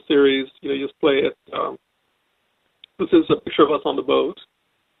just play the series. You just play it. This is a picture of us on the boat.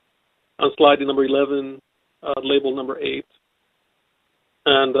 On slide number 11, label number 8,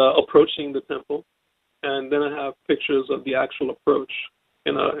 and approaching the temple. And then I have pictures of the actual approach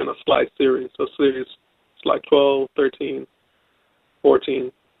in a slide series. So series slide 12, 13,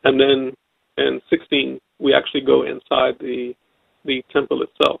 14, and then in 16 we actually go inside the temple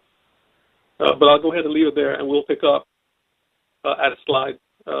itself. But I'll go ahead and leave it there, and we'll pick up at slide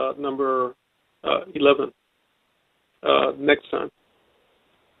number 11 next time.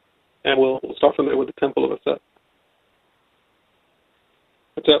 And we'll start from there with the Temple of Aset.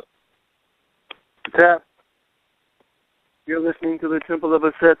 What's up? Tap. You're listening to the Temple of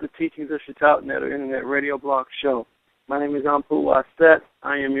Aset, the teachings of Shetaut Netter Internet Radio Blog Show. My name is Ampu Aset.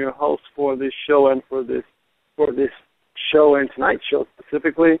 I am your host for this show and for this show and tonight's show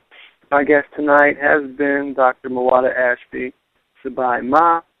specifically. My guest tonight has been Dr. Mawada Ashby. Sebai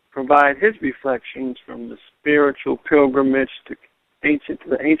Maa provide his reflections from the spiritual pilgrimage to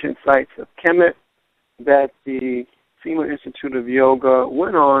the ancient sites of Kemet that the SEMA Institute of Yoga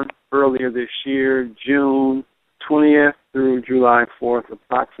went on earlier this year, June 20th through July 4th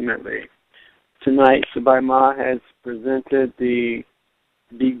approximately. Tonight, Sebai Maa has presented the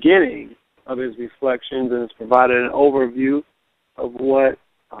beginning of his reflections and has provided an overview of what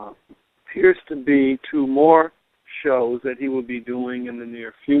appears to be 2 more shows that he will be doing in the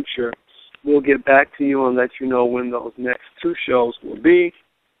near future. We'll get back to you and let you know when those next 2 shows will be.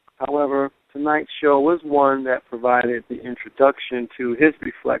 However, tonight's show was one that provided the introduction to his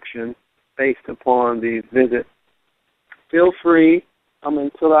reflection based upon the visit. Feel free,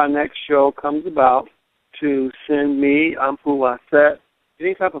 until our next show comes about, to send me, Ampu Aset,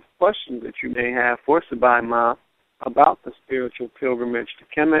 any type of questions that you may have for Sebai Maa about the spiritual pilgrimage to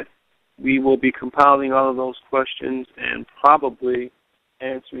Kemet. We will be compiling all of those questions and probably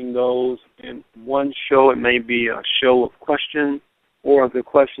answering those in one show. It may be a show of questions, or the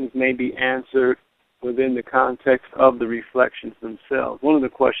questions may be answered within the context of the reflections themselves. One of the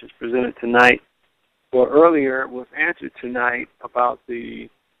questions presented tonight or earlier was answered tonight about the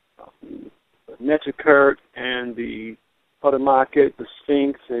Netikert and the Potomac, the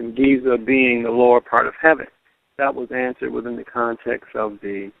Sphinx, and Giza being the lower part of heaven. That was answered within the context of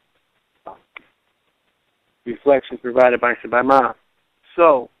the reflections provided by Sebai Maa.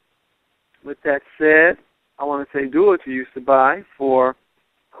 So, with that said, I want to say dua to you, Sebai, for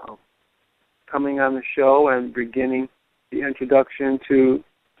coming on the show and beginning the introduction to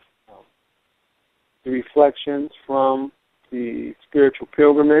the reflections from the spiritual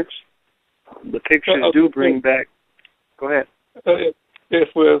pilgrimage. The pictures do bring back. Go ahead.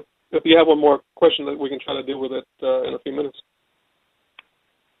 If you have one more question, that we can try to deal with it in a few minutes.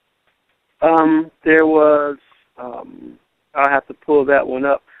 There was. I'll have to pull that one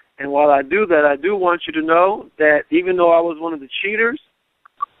up. And while I do that, I do want you to know that even though I was one of the cheaters,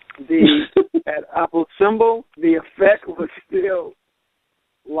 at Apple Symbol, the effect was still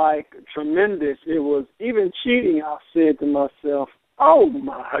like tremendous. It was even cheating. I said to myself, "Oh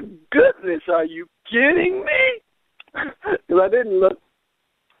my goodness, are you kidding me?" Because I didn't look.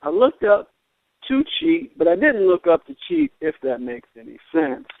 I looked up to cheat, but I didn't look up to cheat. If that makes any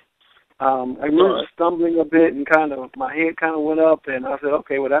sense. I remember stumbling a bit and my head kind of went up, and I said,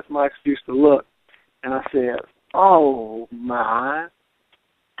 "Okay, well that's my excuse to look." And I said, "Oh my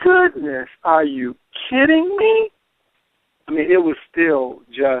goodness, are you kidding me?" I mean, it was still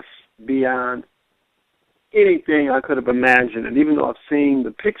just beyond anything I could have imagined. And even though I've seen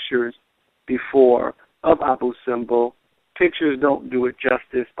the pictures before of Abu Simbel, pictures don't do it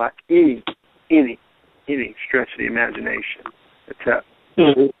justice by any stretch of the imagination.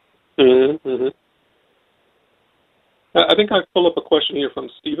 I think I pulled up a question here from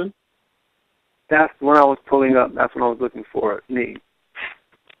Stephen. That's when I was pulling up. That's when I was looking for me.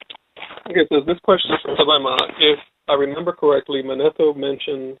 Okay, so this question is from Sebai Maa. If I remember correctly, Manetho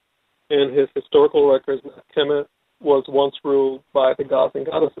mentioned in his historical records that Kemet was once ruled by the gods and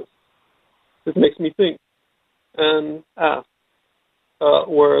goddesses. This makes me think and ask,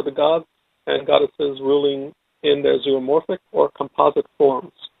 were the gods and goddesses ruling in their zoomorphic or composite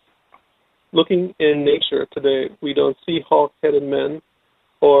forms? Looking in nature today, we don't see hawk-headed men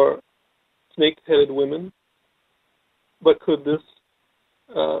or snake-headed women, but could this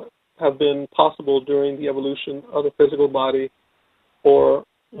have been possible during the evolution of the physical body, or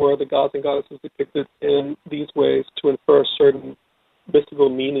were the gods and goddesses depicted in these ways to infer certain mystical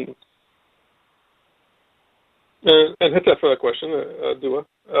meanings? And hit that for that question, Dua.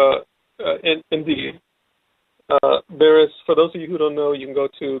 Indeed. There is, for those of you who don't know, you can go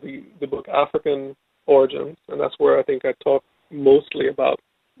to the book African Origins, and that's where I think I talk mostly about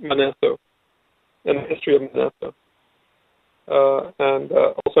Manetho and the history of Manetho. And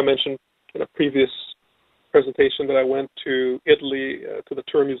also I mentioned in a previous presentation that I went to Italy, to the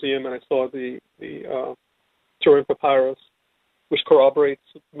Turin Museum, and I saw the Turin Papyrus, which corroborates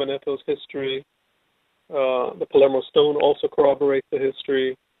Manetho's history. The Palermo Stone also corroborates the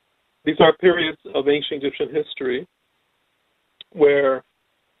history. These are periods of ancient Egyptian history where,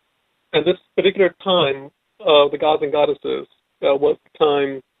 at this particular time of the gods and goddesses, was the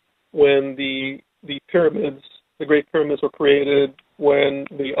time when the pyramids, the Great Pyramids were created, when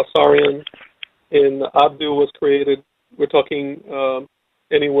the Osirian in Abdu was created. We're talking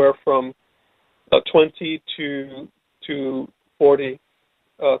anywhere from 20 to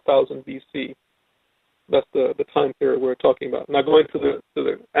 40,000 BC. That's the time period we're talking about. Now, going to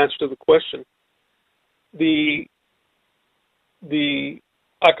the answer to the question, the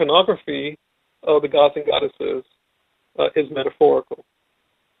iconography of the gods and goddesses is metaphorical,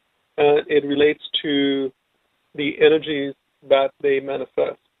 and it relates to the energies that they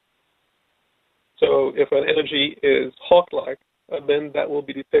manifest. So, if an energy is hawk-like, then that will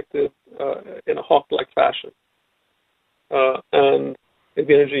be depicted in a hawk-like fashion, and if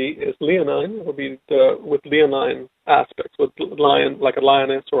the energy is leonine, it will be with leonine aspects, with lion, like a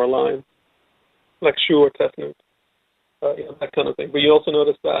lioness or a lion, like Shu or Tefnut, that kind of thing. But you also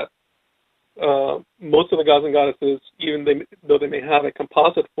notice that most of the gods and goddesses, even though they may have a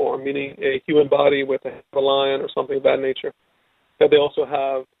composite form, meaning a human body with a lion or something of that nature, that they also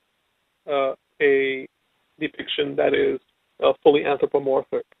have a depiction that is fully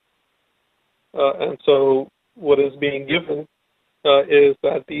anthropomorphic. And so what is being given is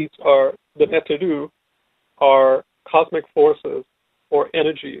that these are, the Neteru are cosmic forces or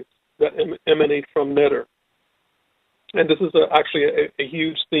energies that emanate from Neter. And this is actually a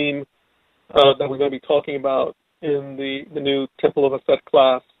huge theme that we're going to be talking about in the new Temple of Aset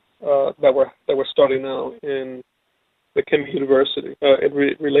class that we're starting now in the Kemet University.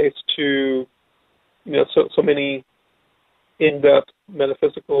 It relates to so many in-depth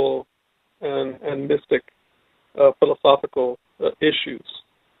metaphysical and mystic philosophical issues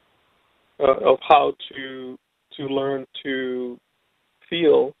of how to learn to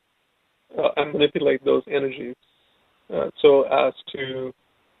feel and manipulate those energies so as to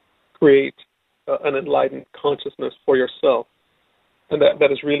create an enlightened consciousness for yourself, and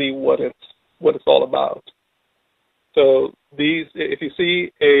that is really what it's all about. So if you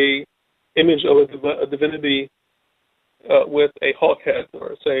see a image of a divinity with a hawk head,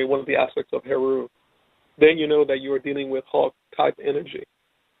 or say one of the aspects of Heru, then you know that you are dealing with hawk type energy,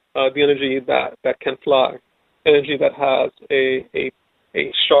 the energy that can fly, energy that has a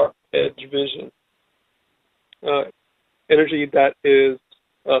sharp edge vision, energy that is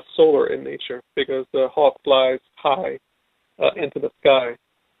solar in nature, because the hawk flies high into the sky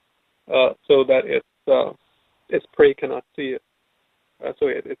so that its prey cannot see it. So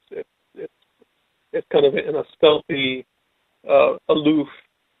it's kind of in a stealthy, aloof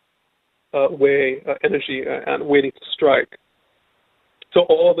way, energy, and waiting to strike. So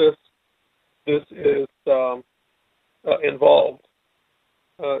all this is involved,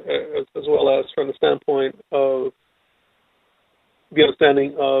 as well as from the standpoint of the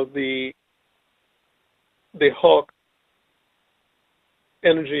understanding of the hawk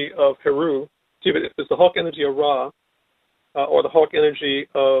energy of Heru. If it's the hawk energy of Ra, or the hawk energy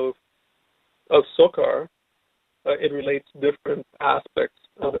of Sokar, it relates different aspects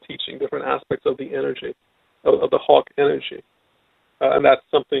of the teaching, different aspects of the energy, of the hawk energy. And that's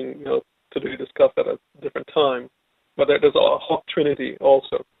something to be discussed at a different time. But there's a hawk trinity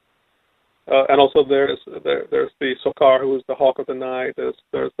also. And also there's the Sokar, who is the hawk of the night. There's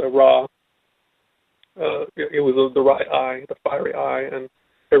the Ra. It was the right eye, the fiery eye, and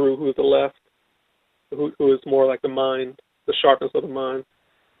Heru, who is the left, who is more like the mind, the sharpness of the mind.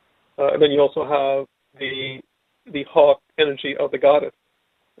 And then you also have the hawk energy of the goddess,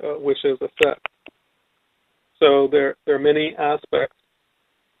 which is a set. So there are many aspects,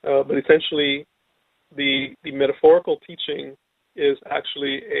 but essentially the metaphorical teaching is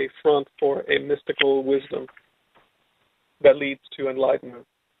actually a front for a mystical wisdom that leads to enlightenment.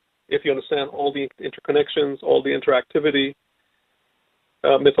 If you understand all the interconnections, all the interactivity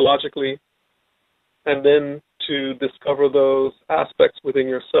mythologically, and then to discover those aspects within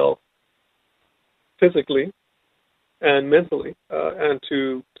yourself physically and mentally, and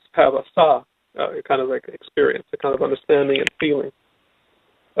to have a sa, kind of like experience, a kind of understanding and feeling,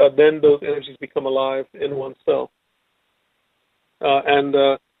 then those energies become alive in oneself. And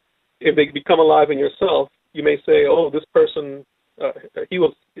if they become alive in yourself, you may say, "Oh, this person,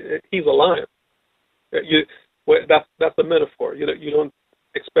 he's a lion." That's a metaphor. You don't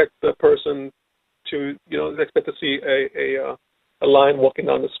expect the person to, expect to see a lion walking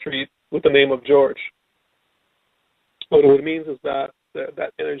down the street with the name of George. What it means is that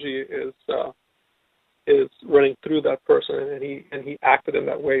energy is running through that person, and he acted in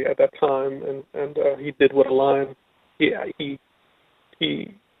that way at that time, and he did what a lion, he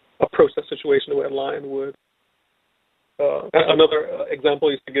approached that situation the way a lion would. Another example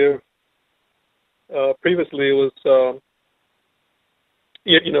I used to give previously was,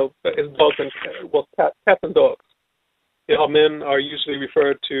 is dogs cats and dogs. Men are usually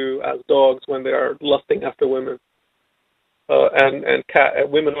referred to as dogs when they are lusting after women, and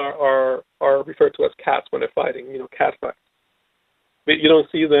women are referred to as cats when they're fighting. Cat fights. But you don't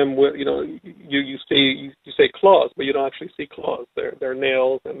see them with, you say claws, but you don't actually see claws. They're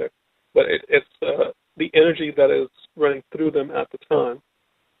nails, but it's the energy that is running through them at the time,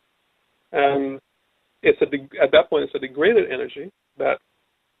 and at that point it's a degraded energy that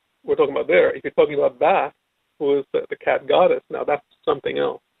we're talking about there. If you're talking about Baath, who is the cat goddess, now that's something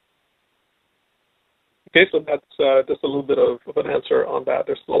else. Okay, so that's just a little bit of an answer on that.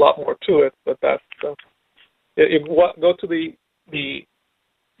 There's a lot more to it, but that's go to the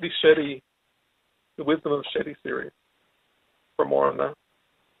Sheti, the Wisdom of Sheti series for more on that.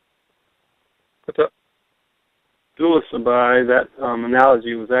 What's up? Sebai, that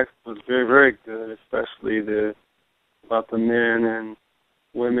analogy was very, very good, especially about the men and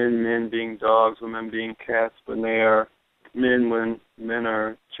women, men being dogs, women being cats when they are men, when men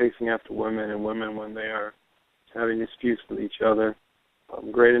are chasing after women, and women when they are having disputes with each other.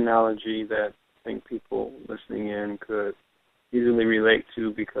 Great analogy that I think people listening in could easily relate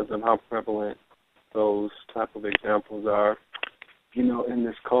to because of how prevalent those type of examples are, in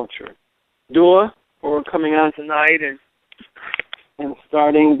this culture. Dua, for coming on tonight and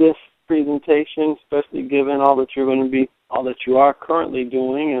starting this presentation, especially given all that you are currently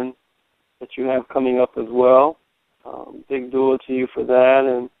doing and that you have coming up as well. Big dua to you for that,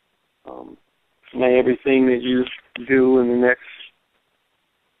 and may everything that you do in the next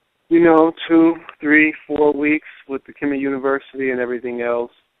 2, 3, 4 weeks with the Kemet University and everything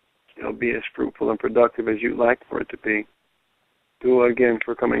else, be as fruitful and productive as you'd like for it to be. Dua again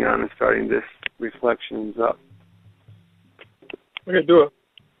for coming on and starting this Reflections up. Okay, Dua.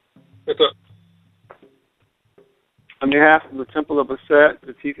 What's up? On behalf of the Temple of Aset,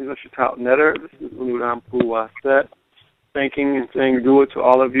 the teachings of Shetaut Netter, this is Uludam Waset, thanking and saying dua to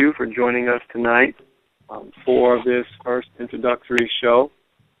all of you for joining us tonight for this first introductory show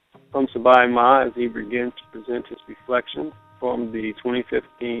from Sebai Maa as he begins to present his reflections from the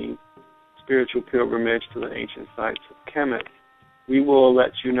 2015 Spiritual Pilgrimage to the Ancient Sites of Kemet. We will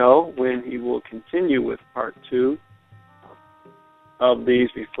let you know when he will continue with part 2 of these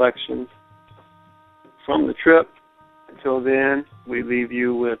reflections from the trip. Until then, we leave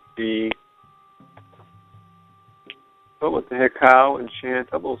you with the Hekau and chant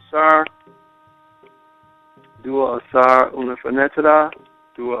Abu Sar, Dua Asar Unafanetara,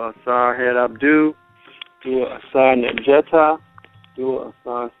 Dua Asar Head Abdu, Dua Asar Nejeta, Dua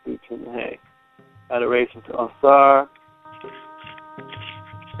Asar Sutunhe. Adoration to Asar,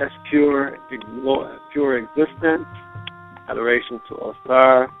 as pure existence. Adoration to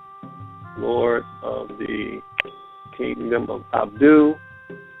Asar, Lord of the Kingdom of Abdu.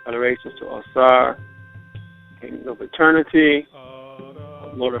 Adoration to Asar, King of Eternity,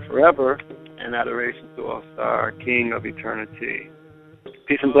 Lord of Forever, and adoration to Asar, King of Eternity.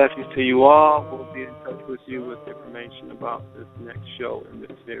 Peace and blessings to you all. We'll be in touch with you with information about this next show in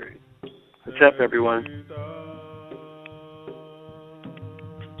this series. What's up, everyone?